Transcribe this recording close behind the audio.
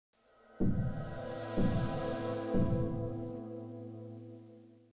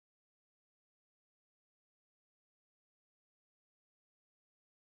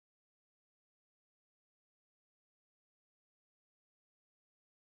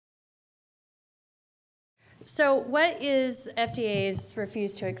So what is FDA's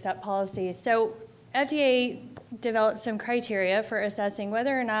refuse to accept policy? So FDA developed some criteria for assessing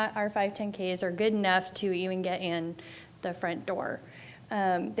whether or not our 510Ks are good enough to even get in the front door.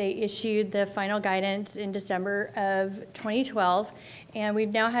 They issued the final guidance in December of 2012, and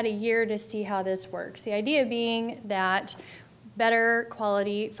we've now had a year to see how this works. The idea being that better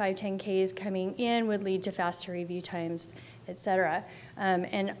quality 510Ks coming in would lead to faster review times, et cetera.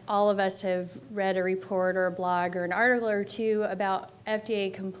 And all of us have read a report or a blog or an article or two about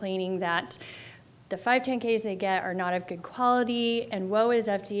FDA complaining that the 510Ks they get are not of good quality, and woe is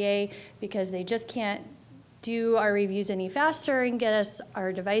FDA because they just can't do our reviews any faster and get us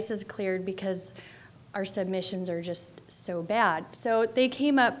our devices cleared because our submissions are just so bad. So they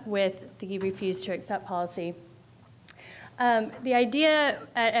came up with the refuse to accept policy. The idea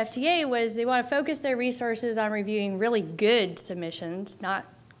at FDA was they want to focus their resources on reviewing really good submissions, not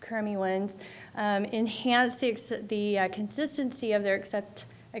crummy ones, enhance the consistency of their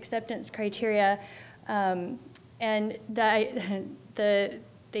acceptance criteria, and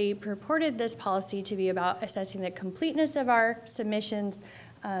they purported this policy to be about assessing the completeness of our submissions,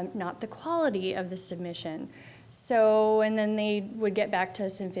 not the quality of the submission. So, and then they would get back to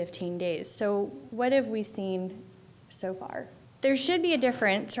us in 15 days. So what have we seen so far? There should be a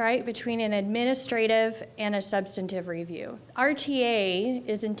difference, right, between an administrative and a substantive review. RTA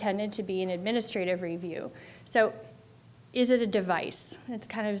is intended to be an administrative review. So is it a device? It's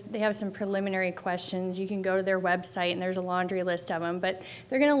kind of, they have some preliminary questions. You can go to their website and there's a laundry list of them, but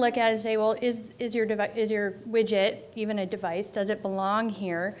they're gonna look at it and say, well, is your widget even a device? Does it belong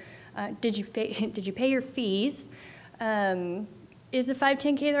here? Did you pay your fees? Is the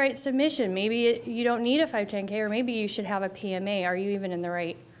 510K the right submission? Maybe you don't need a 510K, or maybe you should have a PMA. Are you even in the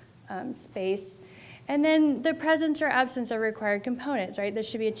right space? And then the presence or absence of required components, right? There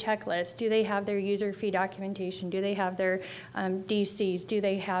should be a checklist. Do they have their user fee documentation? Do they have their DCs? Do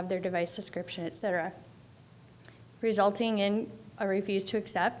they have their device description, et cetera? Resulting in a refuse to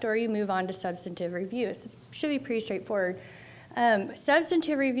accept, or you move on to substantive review. So it should be pretty straightforward.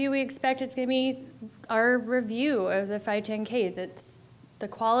 Substantive review, we expect it's going to be our review of the 510Ks. It's the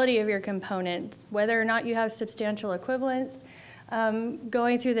quality of your components, whether or not you have substantial equivalence,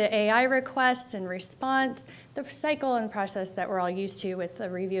 going through the AI requests and response, the cycle and process that we're all used to with the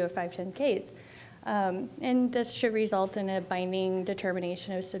review of 510Ks. And this should result in a binding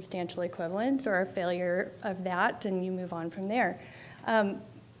determination of substantial equivalence or a failure of that, and you move on from there.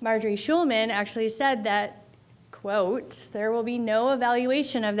 Marjorie Schulman actually said that, quote, there will be no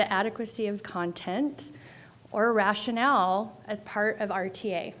evaluation of the adequacy of content or rationale as part of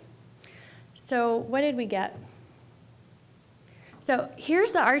RTA. So what did we get? So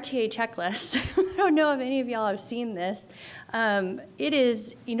here's the RTA checklist. I don't know if any of y'all have seen this. It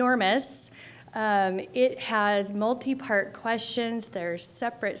is enormous. It has multi-part questions. There's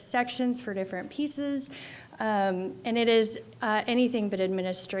separate sections for different pieces. And it is anything but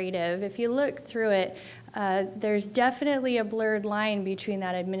administrative. If you look through it, there's definitely a blurred line between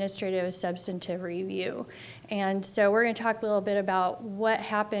that administrative and substantive review. And so we're going to talk a little bit about what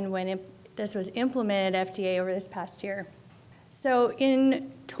happened when this was implemented at FDA over this past year. So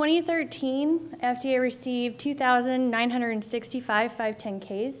in 2013, FDA received 2,965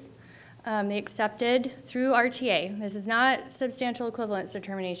 510Ks. They accepted through RTA. This is not substantial equivalence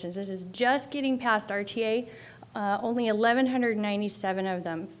determinations. This is just getting past RTA. Only 1,197 of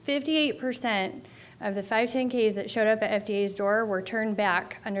them, 58% of the 510Ks that showed up at FDA's door were turned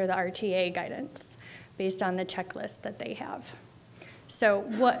back under the RTA guidance based on the checklist that they have. So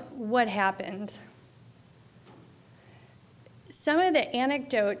what happened? Some of the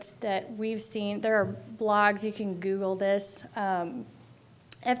anecdotes that we've seen, there are blogs, you can Google this.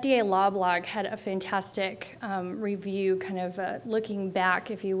 FDA Law Blog had a fantastic review, kind of looking back,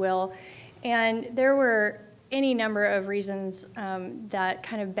 if you will. And there were any number of reasons that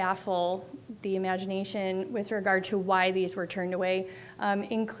kind of baffle the imagination with regard to why these were turned away,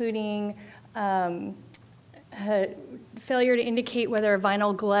 including failure to indicate whether a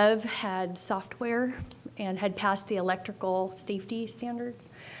vinyl glove had software and had passed the electrical safety standards.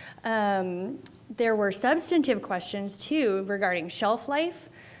 There were substantive questions too regarding shelf life.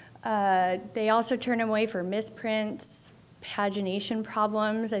 They also turned them away for misprints, pagination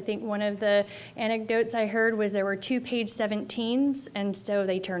problems. I think one of the anecdotes I heard was there were 2 page 17s, and so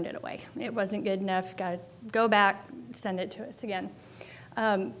they turned it away. It wasn't good enough, got to go back, send it to us again.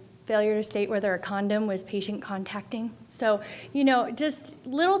 Failure to state whether a condom was patient contacting. So, you know, just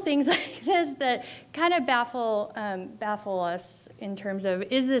little things like this that kind of baffle us in terms of,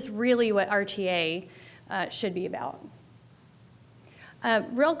 is this really what RTA should be about?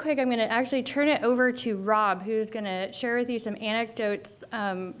 Real quick, I'm going to actually turn it over to Rob, who's going to share with you some anecdotes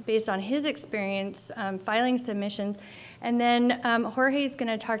based on his experience filing submissions. And then Jorge's going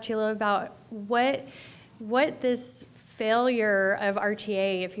to talk to you a little about what this failure of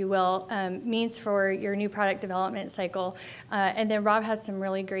RTA, if you will, means for your new product development cycle. And then Rob has some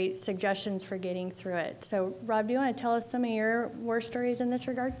really great suggestions for getting through it. So Rob, do you want to tell us some of your war stories in this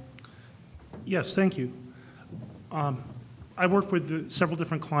regard? Yes, thank you. I work with several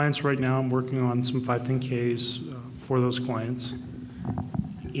different clients right now. I'm working on some 510Ks for those clients.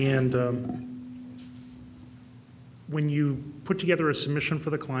 And when you put together a submission for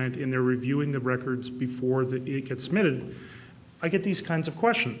the client and they're reviewing the records before it gets submitted, I get these kinds of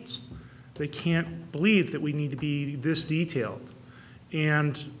questions. They can't believe that we need to be this detailed.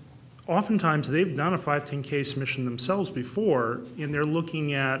 And oftentimes they've done a 510K submission themselves before, and they're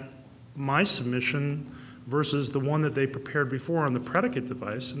looking at my submission versus the one that they prepared before on the predicate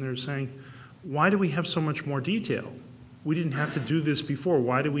device, and they're saying, why do we have so much more detail? We didn't have to do this before.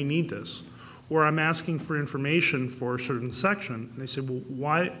 Why do we need this? Or I'm asking for information for a certain section, and they say, well,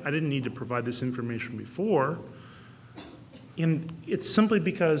 why? I didn't need to provide this information before. And it's simply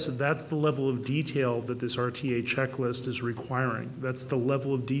because that's the level of detail that this RTA checklist is requiring. That's the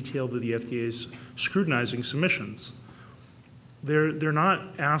level of detail that the FDA is scrutinizing submissions. They're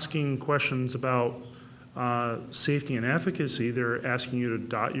not asking questions about safety and efficacy. They're asking you to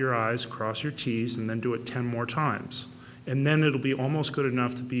dot your I's, cross your T's, and then do it 10 more times. And then it'll be almost good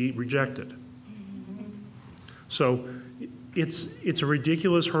enough to be rejected. So it's a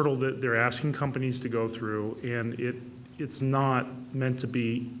ridiculous hurdle that they're asking companies to go through, and it's not meant to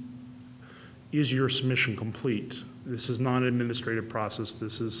be, is your submission complete? This is not an administrative process.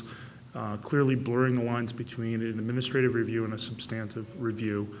 This is clearly blurring the lines between an administrative review and a substantive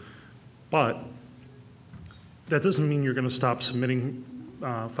review. But that doesn't mean you're going to stop submitting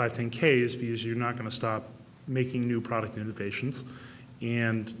 510Ks, because you're not going to stop making new product innovations.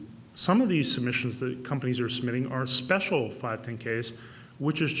 And some of these submissions that companies are submitting are special 510Ks,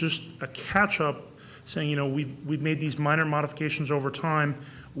 which is just a catch-up saying, you know, we've made these minor modifications over time.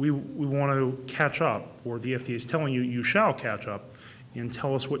 We want to catch up, or the FDA is telling you, you shall catch up and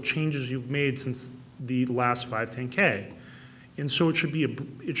tell us what changes you've made since the last 510K. And so it should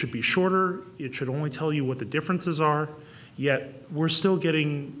be shorter. It should only tell you what the differences are. Yet we're still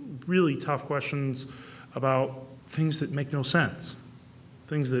getting really tough questions about things that make no sense,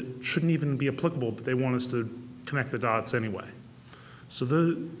 things that shouldn't even be applicable, but they want us to connect the dots anyway. So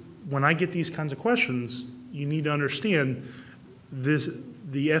when I get these kinds of questions, you need to understand this: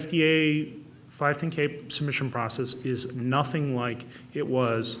 the FDA 510K submission process is nothing like it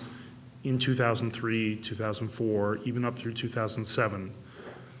was in 2003, 2004, even up through 2007.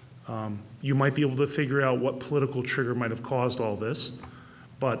 You might be able to figure out what political trigger might have caused all this,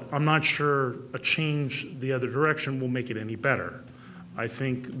 but I'm not sure a change the other direction will make it any better. I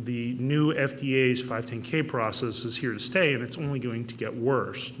think the new FDA's 510K process is here to stay, and it's only going to get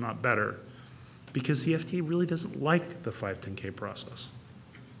worse, not better, because the FDA really doesn't like the 510K process.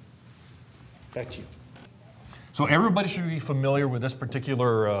 Back to you. So everybody should be familiar with this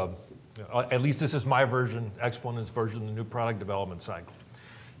particular, at least this is my version, Exponent's version of the new product development cycle.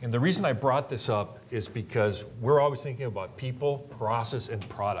 And the reason I brought this up is because we're always thinking about people, process, and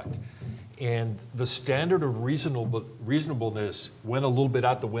product. And the standard of reasonableness went a little bit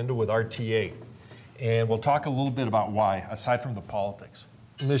out the window with RTA. And we'll talk a little bit about why, aside from the politics.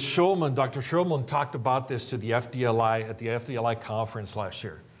 Ms. Schulman, Dr. Schulman talked about this to the FDLI at the FDLI conference last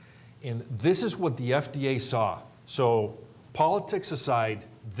year. And this is what the FDA saw. So politics aside,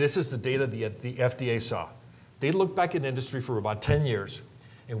 this is the data the FDA saw. They looked back in industry for about 10 years.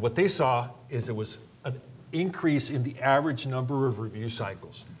 And what they saw is there was an increase in the average number of review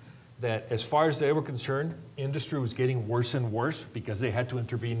cycles. That as far as they were concerned, industry was getting worse and worse because they had to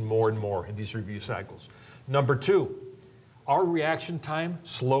intervene more and more in these review cycles. Number two, our reaction time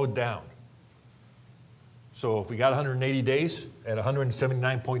slowed down. So if we got 180 days, at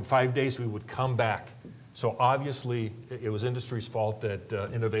 179.5 days, we would come back. So obviously, it was industry's fault that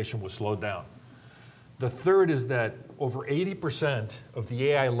innovation was slowed down. The third is that over 80% of the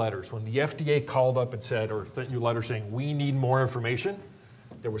AI letters, when the FDA called up and said, or sent you a letter saying, we need more information,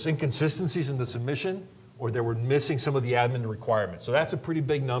 there was inconsistencies in the submission, or they were missing some of the admin requirements. So that's a pretty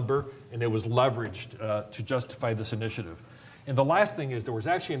big number, and it was leveraged to justify this initiative. And the last thing is there was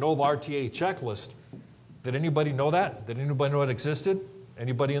actually an old RTA checklist. Did anybody know that? Did anybody know it existed?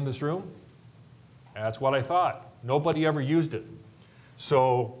 Anybody in this room? That's what I thought. Nobody ever used it.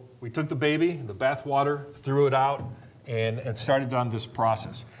 So we took the baby, the bathwater, threw it out, and started on this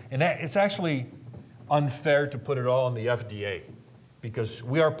process. And it's actually unfair to put it all on the FDA. because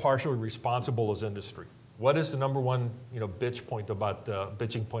we are partially responsible as industry. What is the number one bitching point about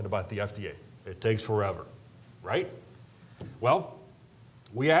the FDA? It takes forever, right? Well,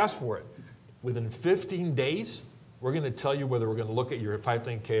 we asked for it. Within 15 days, we're going to tell you whether we're going to look at your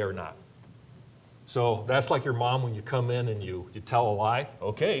 510K or not. So that's like your mom when you come in and you tell a lie.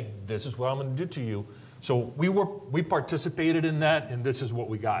 Okay, this is what I'm going to do to you. So we participated in that, and this is what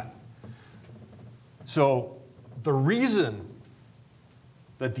we got. So the reason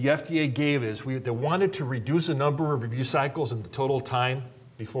that the FDA gave is they wanted to reduce the number of review cycles and the total time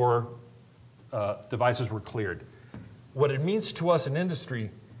before devices were cleared. What it means to us in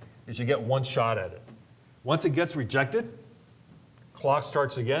industry is you get one shot at it. Once it gets rejected, clock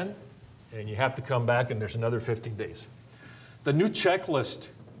starts again, and you have to come back, and there's another 15 days. The new checklist,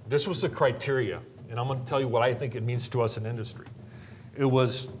 this was the criteria, and I'm going to tell you what I think it means to us in industry. It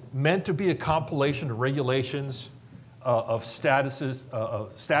was meant to be a compilation of regulations, of statuses,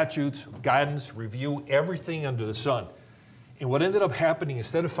 statutes, guidance, review, everything under the sun. And what ended up happening,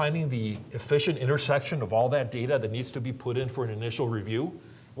 instead of finding the efficient intersection of all that data that needs to be put in for an initial review,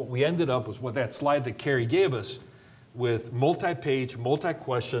 what we ended up was what that slide that Carrie gave us with multi-page,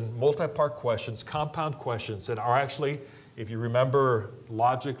 multi-question, multi-part questions, compound questions that are actually, if you remember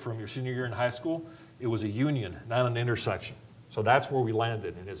logic from your senior year in high school, it was a union, not an intersection. So that's where we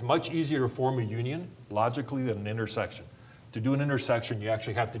landed. And it's much easier to form a union logically than an intersection. To do an intersection, you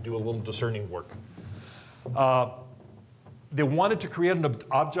actually have to do a little discerning work. They wanted to create an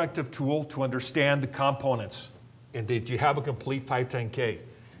objective tool to understand the components. And did you have a complete 510K?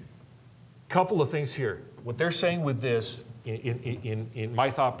 Couple of things here. What they're saying with this, in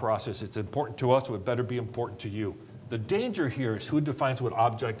my thought process, it's important to us, so it better be important to you. The danger here is who defines what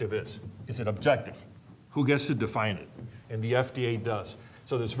objective is. Is it objective? Who gets to define it? And the FDA does.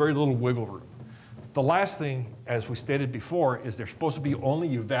 So there's very little wiggle room. The last thing, as we stated before, is they're supposed to be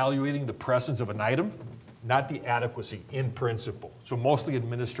only evaluating the presence of an item, not the adequacy in principle. So mostly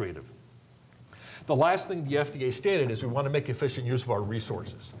administrative. The last thing the FDA stated is we want to make efficient use of our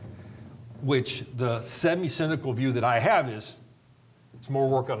resources, which the semi-cynical view that I have is it's more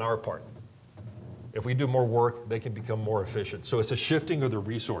work on our part. If we do more work, they can become more efficient. So it's a shifting of the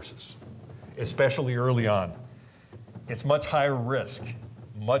resources, especially early on. It's much higher risk,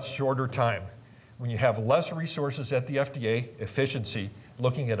 much shorter time. When you have less resources at the FDA, efficiency,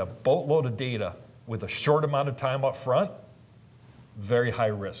 looking at a boatload of data with a short amount of time up front, very high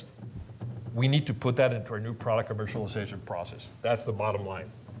risk. We need to put that into our new product commercialization process. That's the bottom line.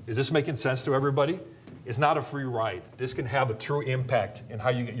 Is this making sense to everybody? It's not a free ride. This can have a true impact in how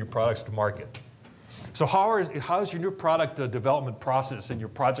you get your products to market. So how is your new product development process and your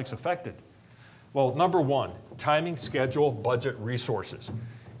projects affected? Well, number one, timing, schedule, budget, resources.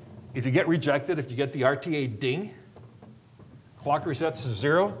 If you get rejected, if you get the RTA ding, clock resets to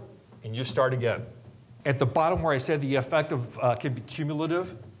 0, and you start again. At the bottom where I said the effect can be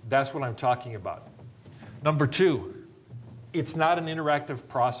cumulative, that's what I'm talking about. Number two, it's not an interactive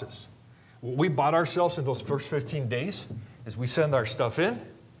process. What we bought ourselves in those first 15 days is we send our stuff in,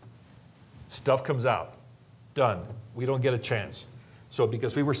 stuff comes out, done. We don't get a chance. So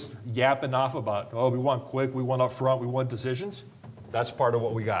because we were yapping off about, oh, we want quick, we want upfront, we want decisions, that's part of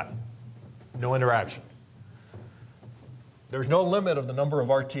what we got. No interaction. There's no limit of the number of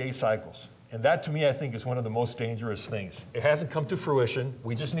RTA cycles. And that, to me, I think is one of the most dangerous things. It hasn't come to fruition.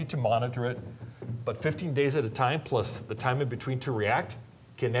 We just need to monitor it. But 15 days at a time, plus the time in between to react,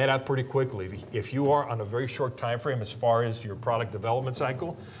 can add up pretty quickly. If you are on a very short time frame as far as your product development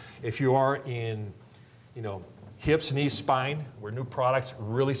cycle, if you are in, hips, knees, spine, where new products,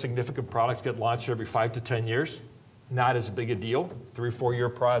 really significant products get launched every 5 to 10 years, not as big a deal, 3 or 4 year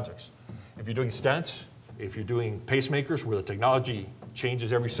projects. If you're doing stents, if you're doing pacemakers where the technology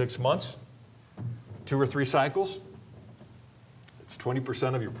changes every 6 months, 2 or 3 cycles, it's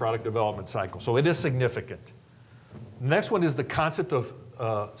 20% of your product development cycle. So it is significant. The next one is the concept of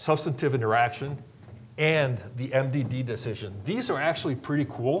substantive interaction and the MDD decision. These are actually pretty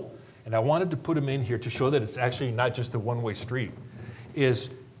cool, and I wanted to put them in here to show that it's actually not just a one-way street.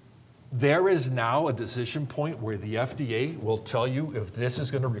 There is now a decision point where the FDA will tell you if this is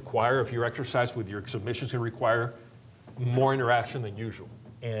going to require, if your exercise with your submission is going to require more interaction than usual.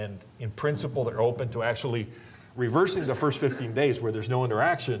 And in principle, they're open to actually reversing the first 15 days where there's no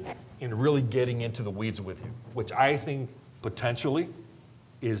interaction and really getting into the weeds with you, which I think potentially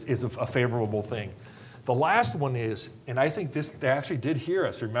is a favorable thing. The last one is, and I think they actually did hear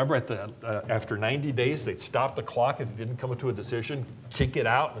us. Remember after 90 days, they'd stop the clock if it didn't come to a decision, kick it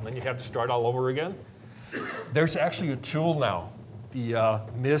out, and then you'd have to start all over again. There's actually a tool now, the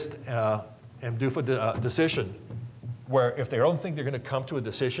missed MDUFA decision, where if they don't think they're going to come to a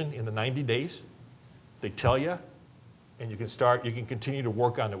decision in the 90 days, they tell you, and you can continue to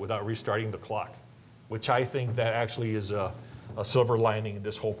work on it without restarting the clock, which I think that actually is a silver lining in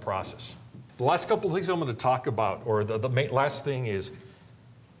this whole process. The last couple of things I'm going to talk about, or the last thing is,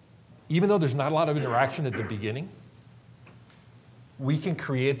 even though there's not a lot of interaction at the beginning, we can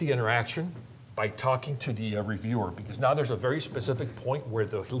create the interaction by talking to the reviewer, because now there's a very specific point where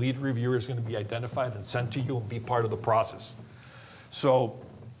the lead reviewer is going to be identified and sent to you and be part of the process. So,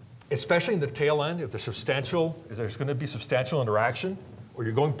 especially in the tail end, if there's going to be substantial interaction, or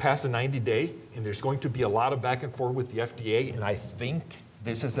you're going past the 90-day, and there's going to be a lot of back and forth with the FDA, and I think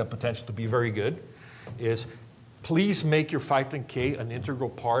this has the potential to be very good, is please make your 510K an integral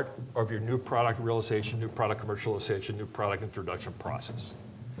part of your new product realization, new product commercialization, new product introduction process.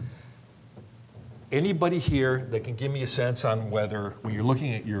 Anybody here that can give me a sense on whether, when you're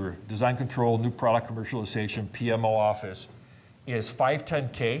looking at your design control, new product commercialization, PMO office, is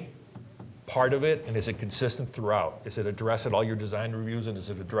 510K part of it, and is it consistent throughout? Is it addressed at all your design reviews, and is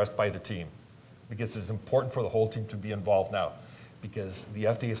it addressed by the team? Because it's important for the whole team to be involved now, because the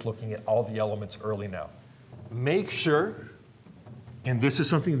FDA is looking at all the elements early now. Make sure, and this is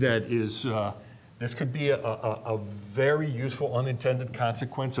something that is, this could be a very useful unintended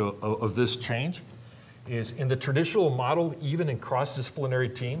consequence of this change, is in the traditional model, even in cross-disciplinary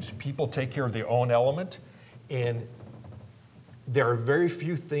teams, people take care of their own element, and there are very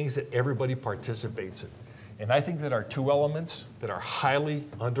few things that everybody participates in. And I think that our two elements that are highly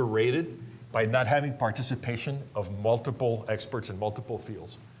underrated by not having participation of multiple experts in multiple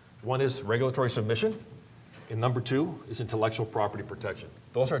fields. One is regulatory submission, and number two is intellectual property protection.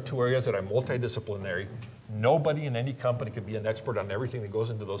 Those are two areas that are multidisciplinary. Nobody in any company can be an expert on everything that goes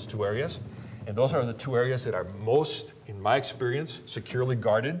into those two areas. And those are the two areas that are most, in my experience, securely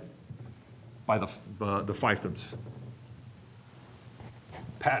guarded by the fiefdoms.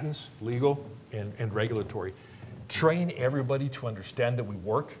 Patents, legal, and regulatory. Train everybody to understand that we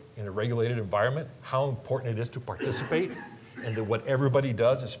work in a regulated environment, how important it is to participate, and that what everybody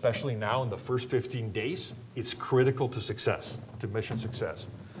does, especially now in the first 15 days, is critical to success, to mission success.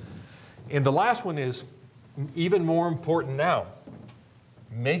 And the last one is even more important now.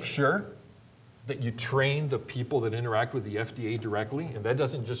 Make sure that you train the people that interact with the FDA directly, and that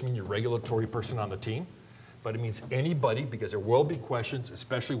doesn't just mean your regulatory person on the team, but it means anybody, because there will be questions,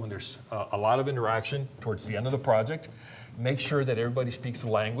 especially when there's a lot of interaction towards the end of the project. Make sure that everybody speaks the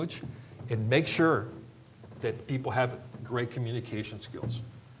language, and make sure that people have great communication skills.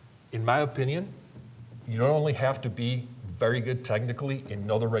 In my opinion, you don't only have to be very good technically and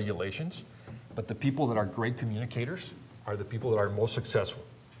know the regulations, but the people that are great communicators are the people that are most successful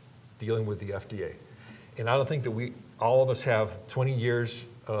dealing with the FDA. And I don't think that all of us have 20 years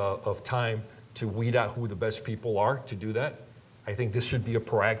of time to weed out who the best people are to do that. I think this should be a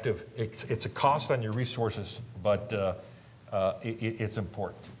proactive, it's a cost on your resources, but it's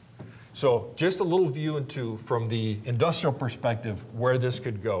important. So just a little view into, from the industrial perspective, where this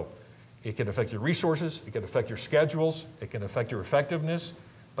could go. It can affect your resources, it can affect your schedules, it can affect your effectiveness,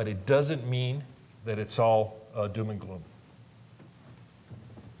 but it doesn't mean that it's all doom and gloom.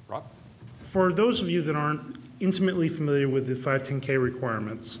 Rob? For those of you that aren't intimately familiar with the 510K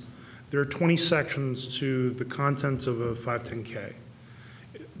requirements, there are 20 sections to the contents of a 510K.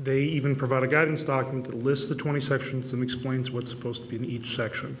 They even provide a guidance document that lists the 20 sections and explains what's supposed to be in each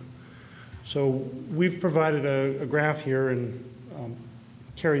section. So we've provided a graph here, and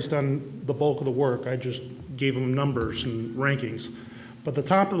Carrie's done the bulk of the work. I just gave them numbers and rankings. But the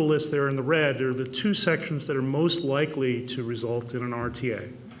top of the list there in the red are the two sections that are most likely to result in an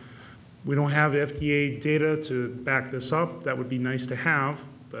RTA. We don't have FDA data to back this up. That would be nice to have,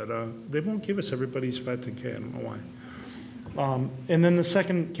 but they won't give us everybody's 510K. I don't know why. And then the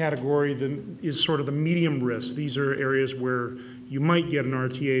second category is sort of the medium risk. These are areas where you might get an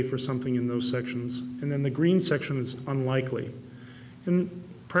RTA for something in those sections. And then the green section is unlikely. And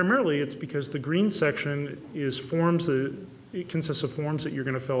primarily it's because the green section is forms that, it consists of forms that you're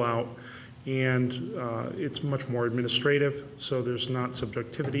going to fill out, and it's much more administrative, so there's not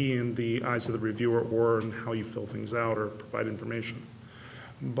subjectivity in the eyes of the reviewer or in how you fill things out or provide information.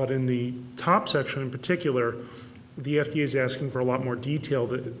 But in the top section in particular, the FDA is asking for a lot more detail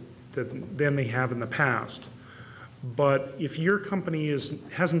than they have in the past. But if your company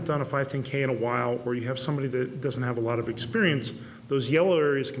hasn't done a 510K in a while, or you have somebody that doesn't have a lot of experience, those yellow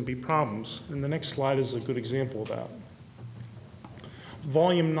areas can be problems. And the next slide is a good example of that.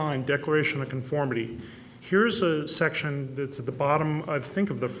 Volume 9, Declaration of Conformity. Here's a section that's at the bottom, I think,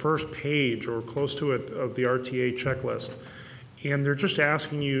 of the first page or close to it of the RTA checklist. And they're just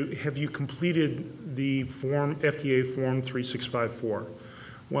asking you, have you completed the form, FDA Form 3654?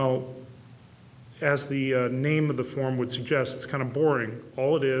 Well, as the name of the form would suggest, it's kind of boring.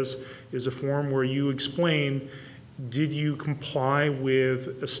 All it is a form where you explain, did you comply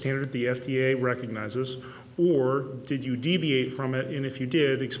with a standard the FDA recognizes, or did you deviate from it, and if you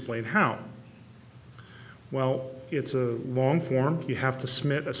did, explain how. Well, it's a long form. You have to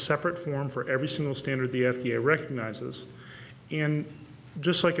submit a separate form for every single standard the FDA recognizes. And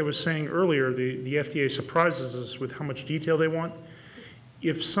just like I was saying earlier, the FDA surprises us with how much detail they want.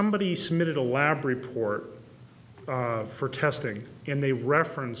 If somebody submitted a lab report for testing and they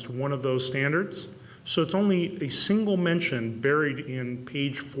referenced one of those standards, so it's only a single mention buried in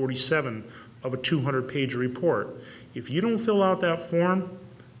page 47 of a 200-page report. If you don't fill out that form,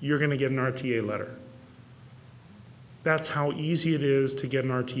 you're going to get an RTA letter. That's how easy it is to get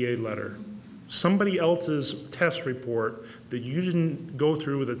an RTA letter. Somebody else's test report that you didn't go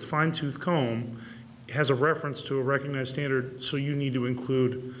through with its fine-tooth comb has a reference to a recognized standard, so you need to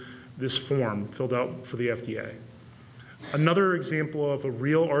include this form filled out for the FDA. Another example of a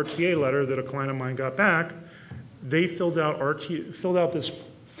real RTA letter that a client of mine got back, they filled out this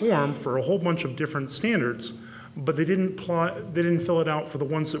form for a whole bunch of different standards, but they didn't fill it out for the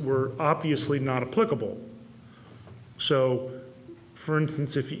ones that were obviously not applicable. So, for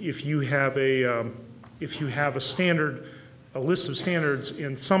instance, if you have a standard, a list of standards,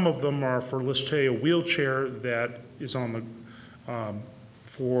 and some of them are for, let's say, a wheelchair that is on the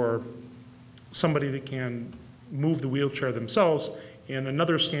for somebody that can move the wheelchair themselves, and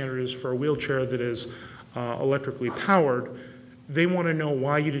another standard is for a wheelchair that is electrically powered, they want to know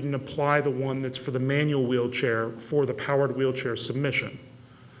why you didn't apply the one that's for the manual wheelchair for the powered wheelchair submission.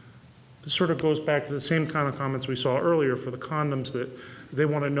 This sort of goes back to the same kind of comments we saw earlier for the condoms, that they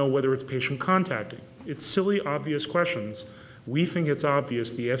want to know whether it's patient contacting. It's silly, obvious questions. We think it's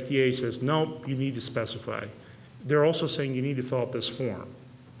obvious. The FDA says, no, you need to specify. They're also saying you need to fill out this form.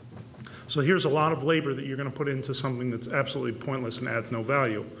 So here's a lot of labor that you're going to put into something that's absolutely pointless and adds no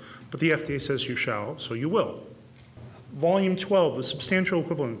value. But the FDA says you shall, so you will. Volume 12, the substantial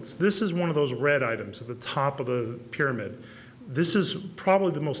equivalence. This is one of those red items at the top of the pyramid. This is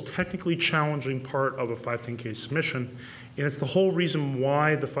probably the most technically challenging part of a 510K submission, and it's the whole reason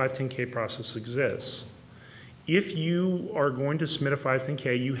why the 510K process exists. If you are going to submit a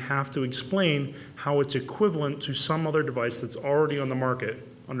 510K, you have to explain how it's equivalent to some other device that's already on the market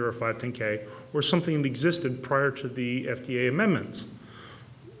under a 510K, or something that existed prior to the FDA amendments.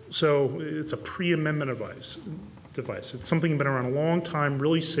 So it's a pre-amendment device. It's something that's been around a long time,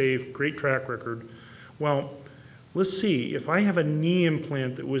 really safe, great track record. Well, let's see, if I have a knee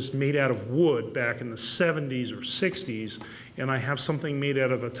implant that was made out of wood back in the 70s or 60s, and I have something made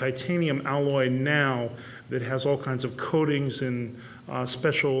out of a titanium alloy now that has all kinds of coatings and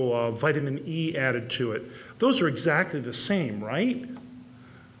special vitamin E added to it, those are exactly the same, right?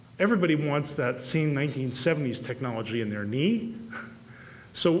 Everybody wants that same 1970s technology in their knee.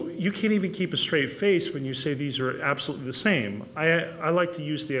 So you can't even keep a straight face when you say these are absolutely the same. I like to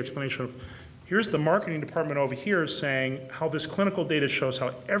use the explanation of, here's the marketing department over here saying how this clinical data shows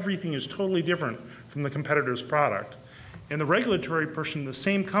how everything is totally different from the competitor's product. And the regulatory person in the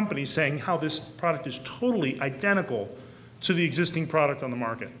same company saying how this product is totally identical to the existing product on the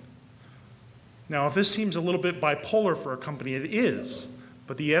market. Now, if this seems a little bit bipolar for a company, it is.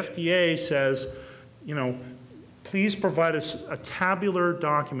 But the FDA says, you know, please provide us a tabular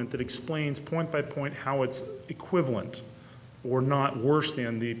document that explains point by point how it's equivalent or not worse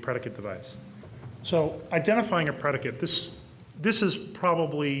than the predicate device. So identifying a predicate, this is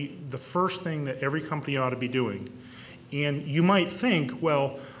probably the first thing that every company ought to be doing. And you might think,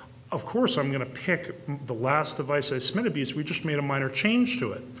 well, of course I'm going to pick the last device I submitted because we just made a minor change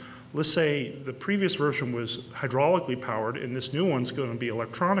to it. Let's say the previous version was hydraulically powered and this new one's going to be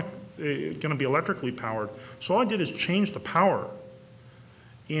electrically powered. So all I did is change the power.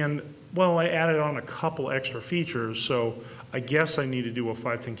 And well, I added on a couple extra features, so I guess I need to do a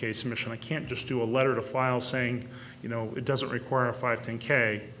 510K submission. I can't just do a letter to file saying, you know, it doesn't require a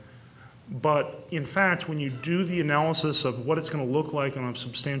 510K. But in fact, when you do the analysis of what it's going to look like on a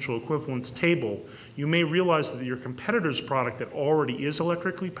substantial equivalence table, you may realize that your competitor's product that already is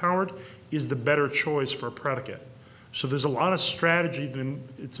electrically powered is the better choice for a predicate. So there's a lot of strategy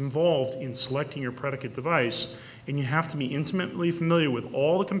that's involved in selecting your predicate device, and you have to be intimately familiar with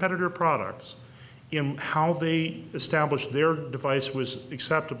all the competitor products and how they established their device was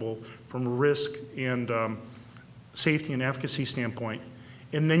acceptable from a risk and safety and efficacy standpoint.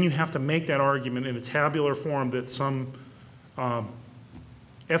 And then you have to make that argument in a tabular form that some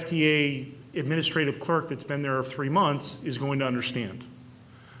FDA administrative clerk that's been there 3 months is going to understand.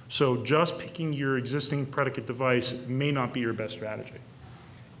 So just picking your existing predicate device may not be your best strategy.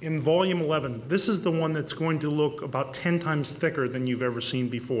 In volume 11, this is the one that's going to look about 10 times thicker than you've ever seen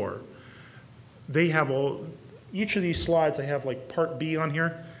before. They have each of these slides, I have like part B on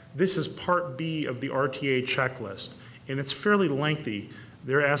here. This is part B of the RTA checklist, and it's fairly lengthy.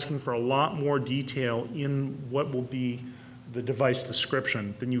 They're asking for a lot more detail in what will be the device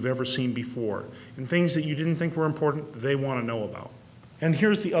description than you've ever seen before. And things that you didn't think were important, they want to know about. And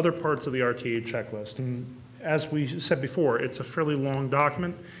here's the other parts of the RTA checklist. And as we said before, it's a fairly long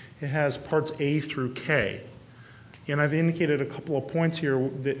document. It has parts A through K. And I've indicated a couple of points here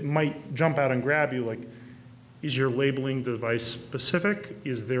that might jump out and grab you, like, is your labeling device specific?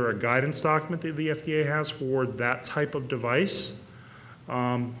 Is there a guidance document that the FDA has for that type of device?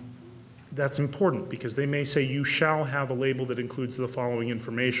 That's important because they may say you shall have a label that includes the following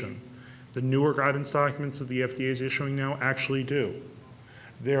information. The newer guidance documents that the FDA is issuing now actually do.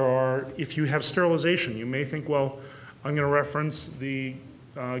 There are, if you have sterilization, you may think, well, I'm going to reference the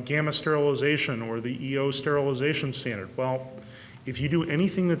gamma sterilization or the EO sterilization standard. Well, if you do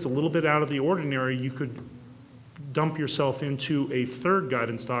anything that's a little bit out of the ordinary, you could dump yourself into a third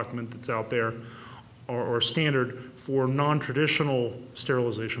guidance document that's out there or standard for non-traditional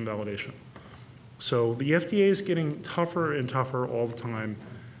sterilization validation. So the FDA is getting tougher and tougher all the time.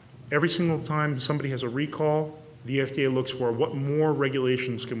 Every single time somebody has a recall, the FDA looks for what more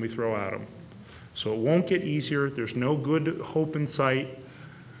regulations can we throw at them. So it won't get easier. There's no good hope in sight.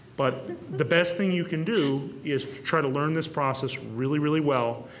 But the best thing you can do is try to learn this process really, really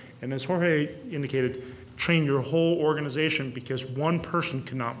well. And as Jorge indicated, train your whole organization because one person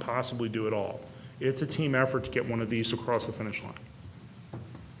cannot possibly do it all. It's a team effort to get one of these across the finish line.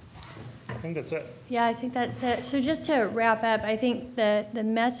 I think that's it. Yeah, I think that's it. So just to wrap up, I think the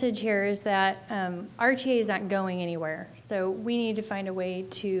message here is that RTA is not going anywhere. So we need to find a way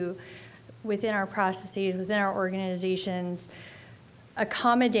to, within our processes, within our organizations,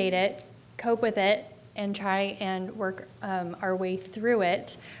 accommodate it, cope with it, and try and work our way through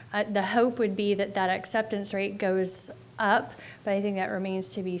it. The hope would be that that acceptance rate goes up, but I think that remains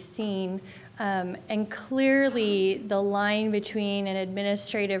to be seen. And clearly, the line between an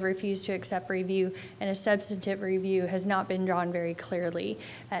administrative refuse to accept review and a substantive review has not been drawn very clearly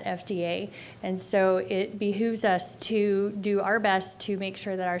at FDA. And so it behooves us to do our best to make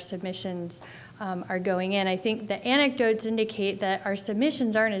sure that our submissions are going in. I think the anecdotes indicate that our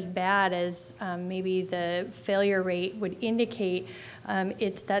submissions aren't as bad as maybe the failure rate would indicate.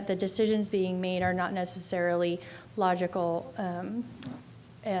 It's that the decisions being made are not necessarily logical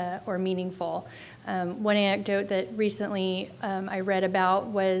or meaningful. One anecdote that recently I read about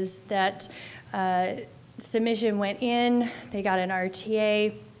was that submission went in, they got an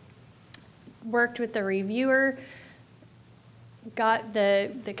RTA, worked with the reviewer, got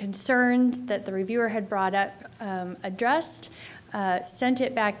the concerns that the reviewer had brought up addressed, sent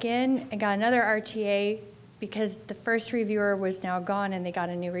it back in, and got another RTA because the first reviewer was now gone and they got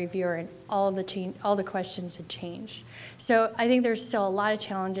a new reviewer and all the questions had changed. So I think there's still a lot of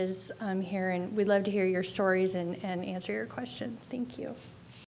challenges here, and we'd love to hear your stories and answer your questions. Thank you.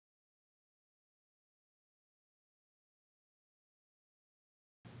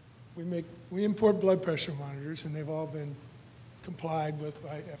 We import blood pressure monitors, and they've all been complied with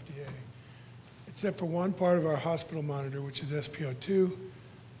by FDA, except for one part of our hospital monitor, which is SpO2.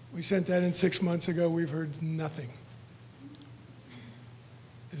 We sent that in 6 months ago. We've heard nothing.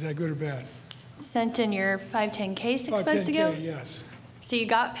 Is that good or bad? Sent in your 510K 6 months ago? 510K, yes. So you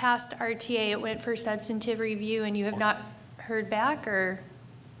got past RTA, it went for substantive review, and you have not heard back, or?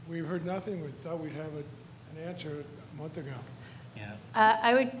 We've heard nothing. We thought we'd have an answer a month ago. Yeah,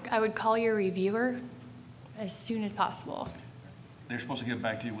 I would call your reviewer as soon as possible. they're supposed to get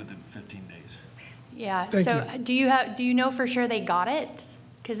back to you within 15 days. Yeah. Thank So you. do you know for sure they got it?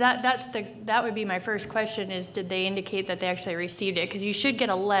 Because that would be my first question is, did they indicate that they actually received it? Because you should get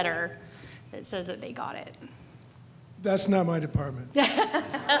a letter that says that they got it. That's not my department. It's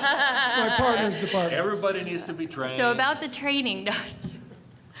my partner's department. Everybody needs to be trained. So about the training,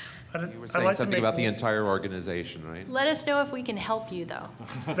 You were saying something about the entire organization, right? let us know if we can help you, though.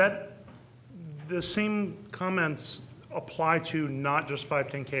 The same comments apply to not just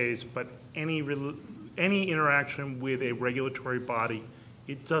 510Ks, but any interaction with a regulatory body.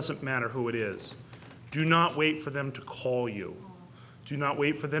 It doesn't matter who it is. Do not wait for them to call you. Do not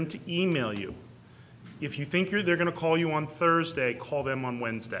wait for them to email you. If you think they're going to call you on Thursday, call them on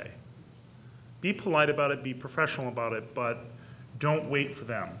Wednesday. Be polite about it, be professional about it, but don't wait for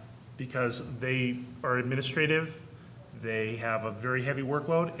them because they are administrative. they have a very heavy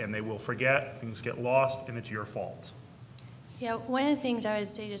workload and they will forget, things get lost, and it's your fault. Yeah, one of the things I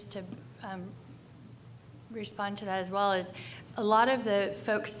would say, just to respond to that as well, is a lot of the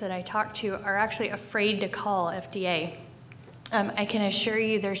folks that I talk to are actually afraid to call FDA. I can assure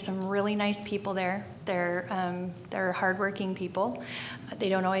you there's some really nice people there. They're hardworking people. They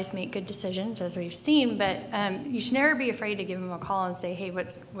don't always make good decisions, as we've seen, but you should never be afraid to give them a call and say, hey,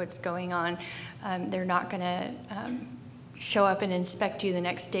 what's going on? They're not going to show up and inspect you the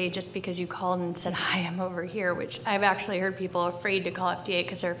next day just because you called and said, hi, I'm over here, which I've actually heard people afraid to call FDA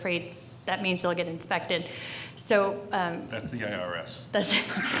because they're afraid that means they'll get inspected. So That's the IRS.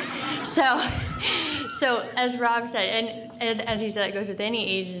 So as Rob said, and as he said, it goes with any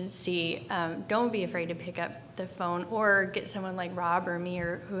agency, don't be afraid to pick up the phone or get someone like Rob or me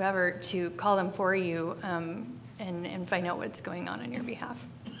or whoever to call them for you and find out what's going on your behalf.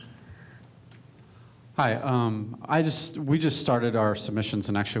 Hi, we just started our submissions,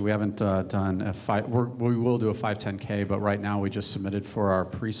 and actually we haven't done we will do a 510K, but right now we just submitted for our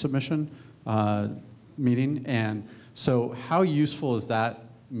pre-submission meeting. And so how useful is that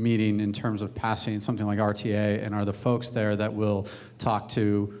meeting in terms of passing something like RTA, and are the folks there that will talk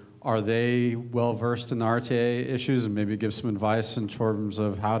to, are they well versed in the RTA issues and maybe give some advice in terms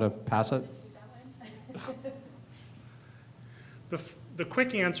of how to pass it? The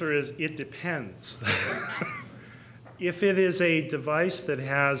quick answer is it depends. If it is a device that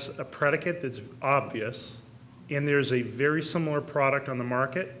has a predicate that's obvious and there's a very similar product on the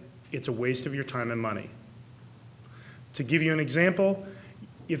market, it's a waste of your time and money. To give you an example,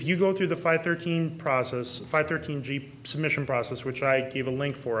 if you go through the 513G submission process, which I gave a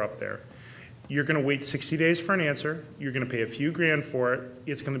link for up there, you're going to wait 60 days for an answer, you're going to pay a few grand for it,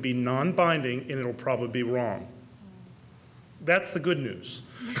 it's going to be non-binding, and it'll probably be wrong. That's the good news.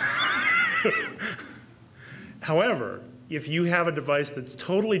 However, if you have a device that's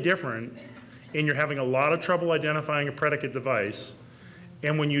totally different and you're having a lot of trouble identifying a predicate device,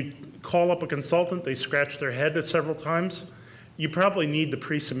 and when you call up a consultant, they scratch their head several times, you probably need the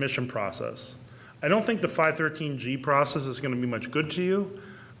pre-submission process. I don't think the 513G process is going to be much good to you,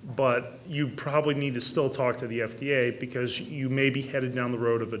 but you probably need to still talk to the FDA because you may be headed down the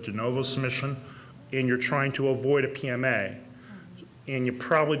road of a de novo submission and you're trying to avoid a PMA. And you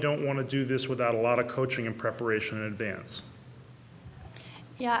probably don't want to do this without a lot of coaching and preparation in advance.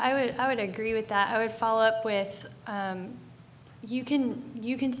 Yeah, I would agree with that. I would follow up with you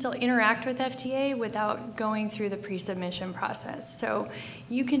can still interact with FDA without going through the pre-submission process. So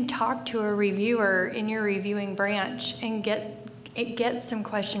you can talk to a reviewer in your reviewing branch and get some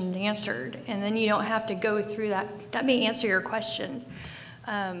questions answered, and then you don't have to go through that. That may answer your questions.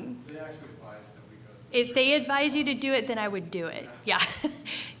 If they advise you to do it, then I would do it. Yeah,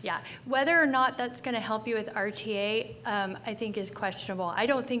 yeah. Whether or not that's going to help you with RTA, I think is questionable. I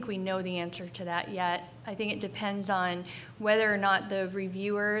don't think we know the answer to that yet. I think it depends on whether or not the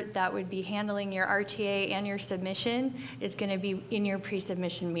reviewer that would be handling your RTA and your submission is going to be in your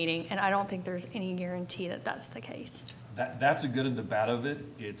pre-submission meeting, and I don't think there's any guarantee that that's the case. That's the good and the bad of it.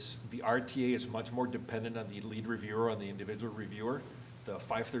 It's the RTA is much more dependent on the lead reviewer, on the individual reviewer. The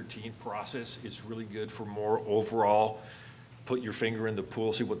 513 process is really good for more overall, put your finger in the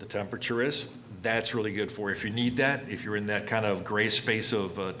pool, see what the temperature is. That's really good for if you need that, if you're in that kind of gray space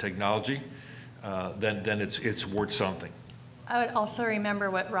of technology, then it's worth something. I would also remember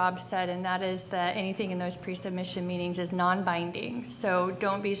what Rob said, and that is that anything in those pre-submission meetings is non-binding. So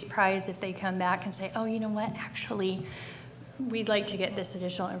don't be surprised if they come back and say, oh, you know what, actually, we'd like to get this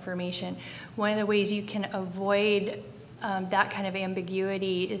additional information. One of the ways you can avoid that kind of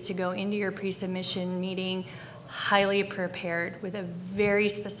ambiguity is to go into your pre-submission meeting highly prepared with a very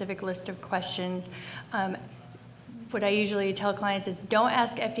specific list of questions. What I usually tell clients is don't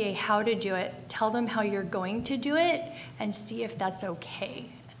ask FDA how to do it, tell them how you're going to do it and see if that's okay.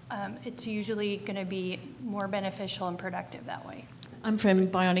 It's usually going to be more beneficial and productive that way. I'm from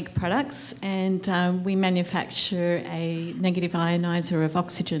Bionic Products, and we manufacture a negative ionizer of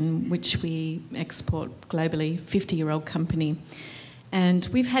oxygen, which we export globally, 50-year-old company. And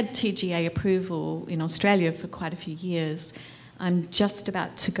we've had TGA approval in Australia for quite a few years. I'm just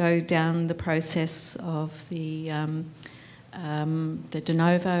about to go down the process of the de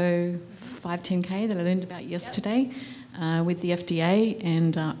novo 510K that I learned about yesterday with the FDA,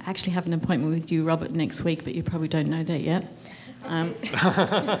 and I actually have an appointment with you, Robert, next week, but you probably don't know that yet. He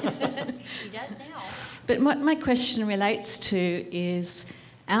does now. But what my question relates to is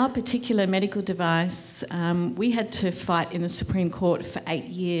our particular medical device. We had to fight in the Supreme Court for 8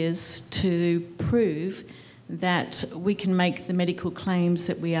 years to prove that we can make the medical claims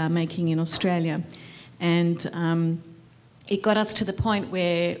that we are making in Australia. And it got us to the point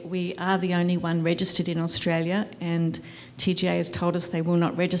where we are the only one registered in Australia, and TGA has told us they will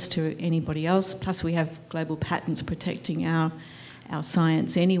not register anybody else. Plus, we have global patents protecting our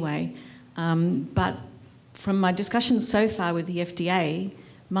science anyway. But from my discussions so far with the FDA,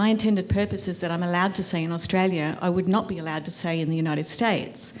 my intended purpose is that I'm allowed to say in Australia, I would not be allowed to say in the United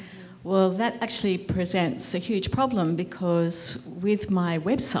States. Well, that actually presents a huge problem, because with my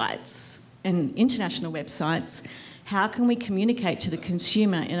websites and international websites, how can we communicate to the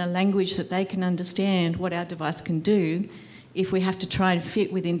consumer in a language that they can understand what our device can do if we have to try and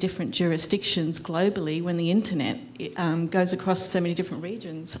fit within different jurisdictions globally when the internet goes across so many different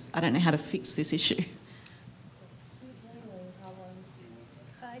regions? I don't know how to fix this issue.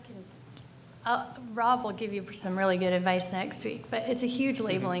 Rob will give you some really good advice next week, but it's a huge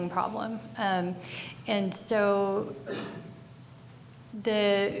labeling problem. And so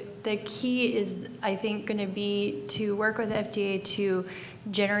the key is, I think, going to be to work with FDA to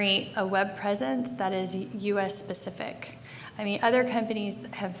generate a web presence that is US specific. I mean, other companies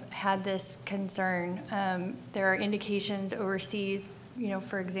have had this concern. There are indications overseas, you know,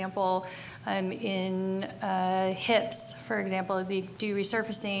 for example, in hips, for example, they do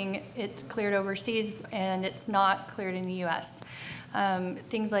resurfacing, it's cleared overseas and it's not cleared in the US.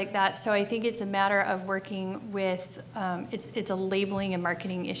 Things like that. So I think it's a matter of working with, it's a labeling and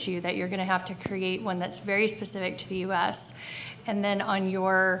marketing issue that you're going to have to create one that's very specific to the US. And then on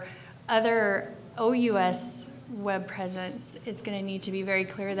your other OUS web presence, it's going to need to be very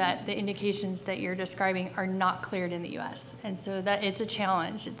clear that the indications that you're describing are not cleared in the US. And so that it's a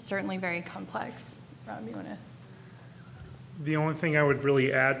challenge. It's certainly very complex. Rob, you want to? The only thing I would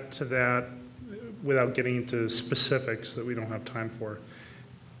really add to that, without getting into specifics that we don't have time for,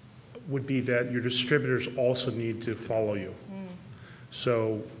 would be that your distributors also need to follow you.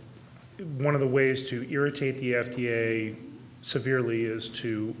 So one of the ways to irritate the FDA severely is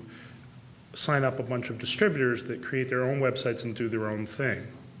to sign up a bunch of distributors that create their own websites and do their own thing.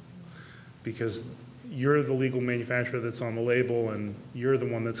 Because you're the legal manufacturer that's on the label, and you're the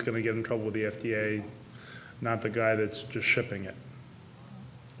one that's going to get in trouble with the FDA, not the guy that's just shipping it.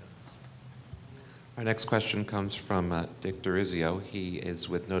 Our next question comes from Dick Dorizio. He is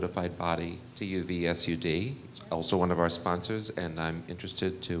with Notified Body TUV SUD. He's also one of our sponsors, and I'm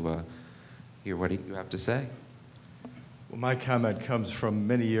interested to hear what you have to say. Well, my comment comes from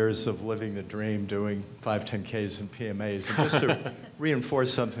many years of living the dream, doing 510Ks and PMAs. And just to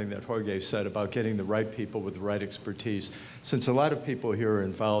reinforce something that Jorge said about getting the right people with the right expertise, since a lot of people here are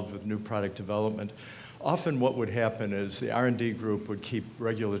involved with new product development, often what would happen is the R&D group would keep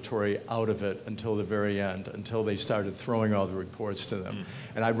regulatory out of it until the very end, until they started throwing all the reports to them.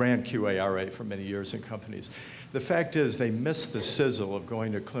 And I ran QARA for many years in companies. The fact is they missed the sizzle of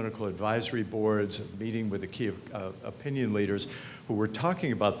going to clinical advisory boards, meeting with the key opinion leaders who were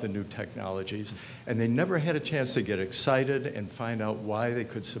talking about the new technologies, and they never had a chance to get excited and find out why they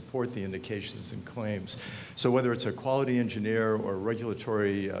could support the indications and claims. So whether it's a quality engineer or a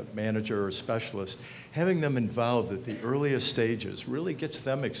regulatory manager or specialist, having them involved at the earliest stages really gets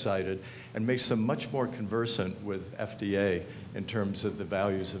them excited and makes them much more conversant with FDA in terms of the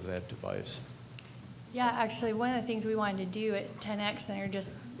values of that device. Yeah, actually, one of the things we wanted to do at 10X, and there just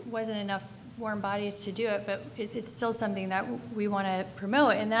wasn't enough warm bodies to do it, but it's still something that we want to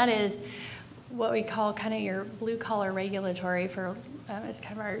promote, and that is what we call kind of your blue-collar regulatory, for it's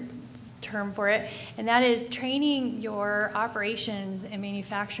kind of our term for it, and that is training your operations and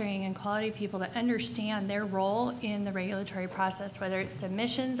manufacturing and quality people to understand their role in the regulatory process, whether it's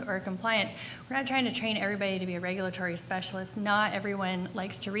submissions or compliance. We're not trying to train everybody to be a regulatory specialist. Not everyone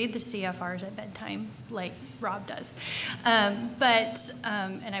likes to read the CFRs at bedtime like Rob does, and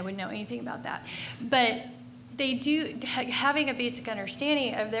I wouldn't know anything about that, but they do, having a basic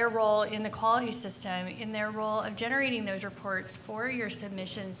understanding of their role in the quality system, in their role of generating those reports for your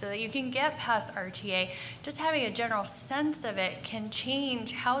submissions so that you can get past RTA, just having a general sense of it can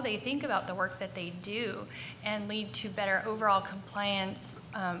change how they think about the work that they do and lead to better overall compliance,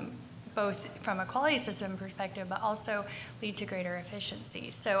 both from a quality system perspective, but also lead to greater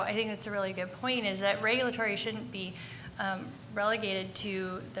efficiency. So I think that's a really good point, is that regulatory shouldn't be relegated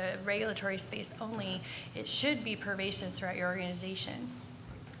to the regulatory space only. It should be pervasive throughout your organization.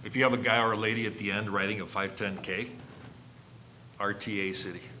 If you have a guy or a lady at the end writing a 510K, RTA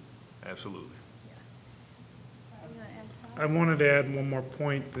City, absolutely. I wanted to add one more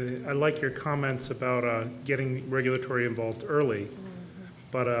point. I like your comments about getting regulatory involved early,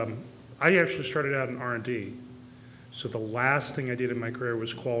 but I actually started out in R&D. So the last thing I did in my career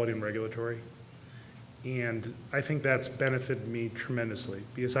was quality and regulatory. And I think that's benefited me tremendously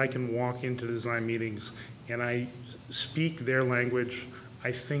because I can walk into design meetings and I speak their language,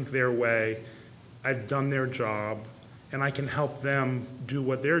 I think their way, I've done their job, and I can help them do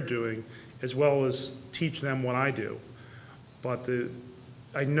what they're doing as well as teach them what I do. But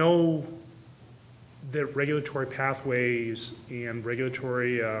I know that regulatory pathways and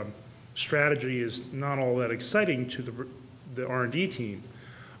regulatory strategy is not all that exciting to the R&D team.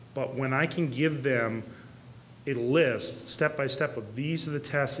 But when I can give them a list, step by step, of these are the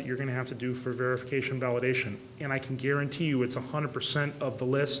tests that you're going to have to do for verification and validation, and I can guarantee you it's 100% of the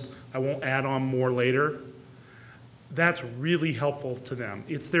list, I won't add on more later, that's really helpful to them.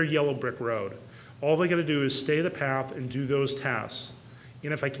 It's their yellow brick road. All they got to do is stay the path and do those tests.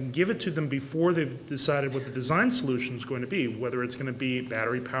 And if I can give it to them before they've decided what the design solution is going to be, whether it's going to be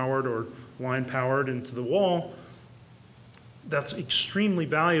battery powered or line powered into the wall, that's extremely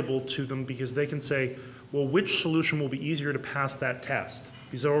valuable to them because they can say, well, which solution will be easier to pass that test?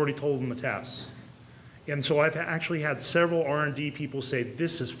 Because I already told them the test. And so I've actually had several R&D people say,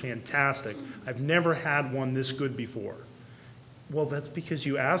 this is fantastic. I've never had one this good before. Well, that's because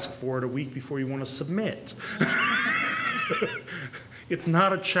you asked for it a week before you want to submit. It's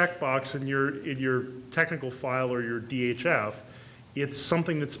not a checkbox in your technical file or your DHF. It's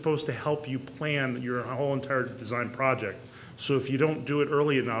something that's supposed to help you plan your whole entire design project. So if you don't do it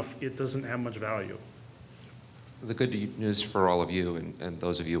early enough, it doesn't have much value. The good news for all of you and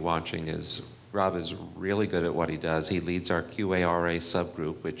those of you watching is Rob is really good at what he does. He leads our QARA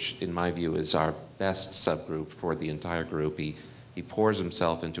subgroup, which in my view is our best subgroup for the entire group. He pours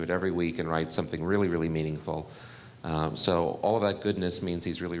himself into it every week and writes something really, really meaningful. So all of that goodness means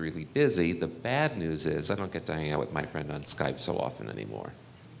he's really, really busy. The bad news is I don't get to hang out with my friend on Skype so often anymore.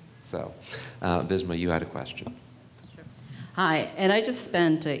 So, Visma, you had a question. Hi, and I just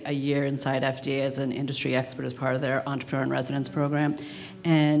spent a year inside FDA as an industry expert as part of their Entrepreneur in Residence program.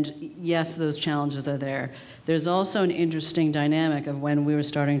 And yes, those challenges are there. There's also an interesting dynamic of when we were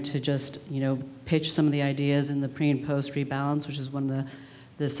starting to just, pitch some of the ideas in the pre and post rebalance, which is one of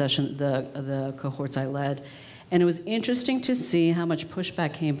the cohorts I led. And it was interesting to see how much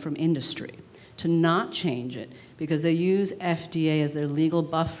pushback came from industry to not change it because they use FDA as their legal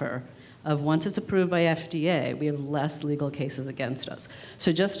buffer of once it's approved by FDA, we have less legal cases against us.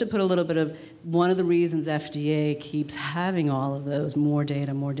 So just to put a little bit of, one of the reasons FDA keeps having all of those more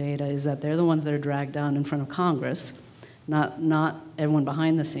data, is that they're the ones that are dragged down in front of Congress, not everyone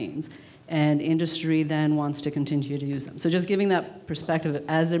behind the scenes. And industry then wants to continue to use them. So just giving that perspective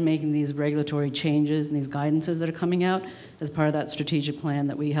as they're making these regulatory changes and these guidances that are coming out as part of that strategic plan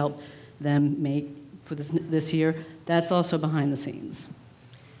that we help them make for this year, that's also behind the scenes.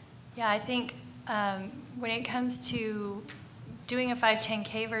 Yeah, I think when it comes to doing a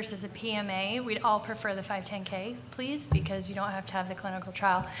 510K versus a PMA, we'd all prefer the 510K, please, because you don't have to have the clinical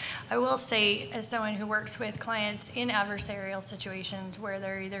trial. I will say, as someone who works with clients in adversarial situations where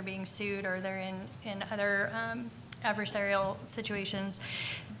they're either being sued or they're in other adversarial situations,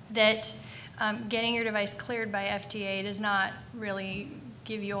 that getting your device cleared by FDA does not really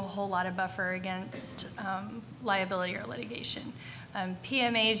give you a whole lot of buffer against liability or litigation.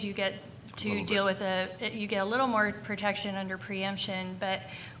 PMAs, you get to deal with you get a little more protection under preemption, but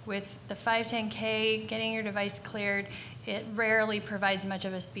with the 510K, getting your device cleared, it rarely provides much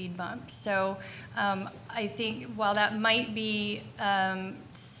of a speed bump. So I think while that might be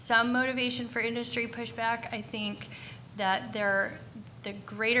some motivation for industry pushback, I think that the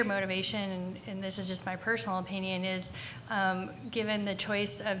greater motivation, and this is just my personal opinion, is given the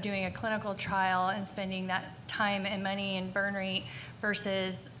choice of doing a clinical trial and spending that time and money and burn rate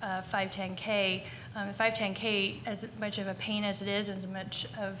versus 510K. 510K, as much of a pain as it is, as much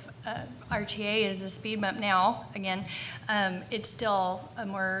of RTA is a speed bump now, again, it's still a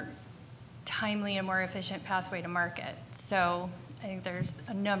more timely and more efficient pathway to market. So I think there's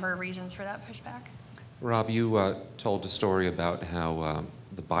a number of reasons for that pushback. Rob, you told a story about how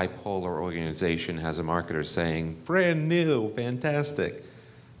the bipolar organization has a marketer saying, brand new, fantastic,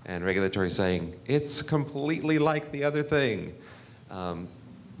 and regulatory saying, it's completely like the other thing.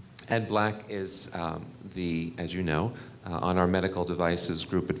 Ed Black is as you know, on our medical devices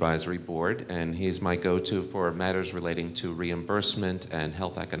group advisory board, and he's my go-to for matters relating to reimbursement and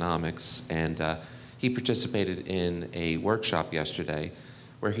health economics. And he participated in a workshop yesterday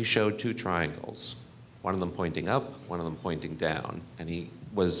where he showed two triangles, one of them pointing up, one of them pointing down. And he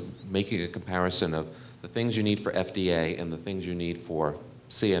was making a comparison of the things you need for FDA and the things you need for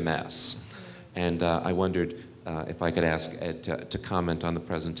CMS. And I wondered if I could ask Ed to comment on the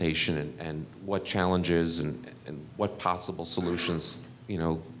presentation and what challenges and what possible solutions,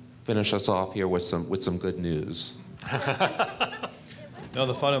 finish us off here with some good news. No,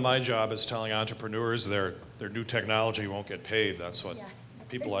 the fun of my job is telling entrepreneurs their new technology won't get paid. That's what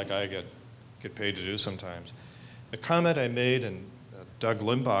people like I get paid to do sometimes. The comment I made, and Doug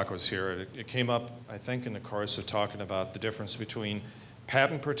Limbach was here, it came up, I think, in the course of talking about the difference between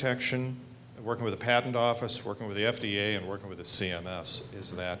patent protection, working with the patent office, working with the FDA, and working with the CMS,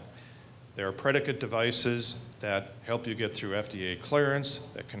 is that there are predicate devices that help you get through FDA clearance,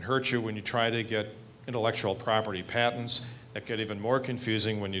 that can hurt you when you try to get intellectual property patents, that get even more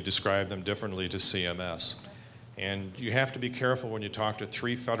confusing when you describe them differently to CMS. And you have to be careful when you talk to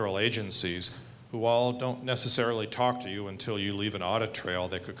 3 federal agencies who all don't necessarily talk to you until you leave an audit trail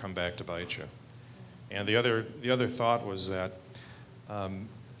that could come back to bite you. And the other thought was that,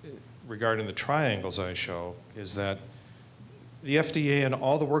 regarding the triangles I show, is that the FDA and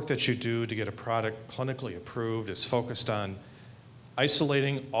all the work that you do to get a product clinically approved is focused on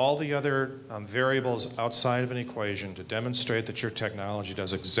isolating all the other variables outside of an equation to demonstrate that your technology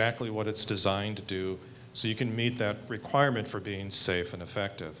does exactly what it's designed to do so you can meet that requirement for being safe and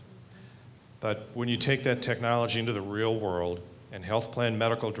effective. But when you take that technology into the real world and health plan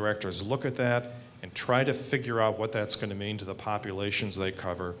medical directors look at that and try to figure out what that's going to mean to the populations they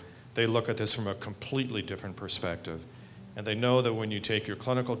cover, they look at this from a completely different perspective. And they know that when you take your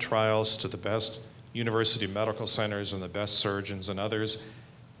clinical trials to the best university medical centers and the best surgeons and others,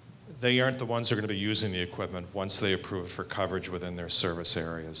 they aren't the ones who are going to be using the equipment once they approve it for coverage within their service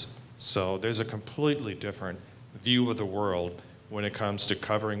areas. So there's a completely different view of the world when it comes to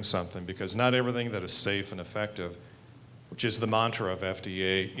covering something, because not everything that is safe and effective, which is the mantra of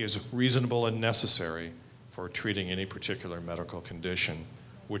FDA, is reasonable and necessary for treating any particular medical condition,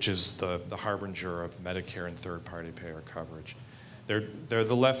 which is the harbinger of Medicare and third-party payer coverage. They're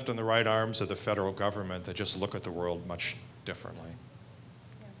the left and the right arms of the federal government that just look at the world much differently.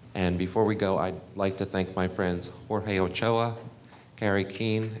 And before we go, I'd like to thank my friends Jorge Ochoa, Carrie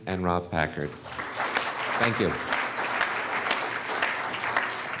Keene, and Rob Packard. Thank you.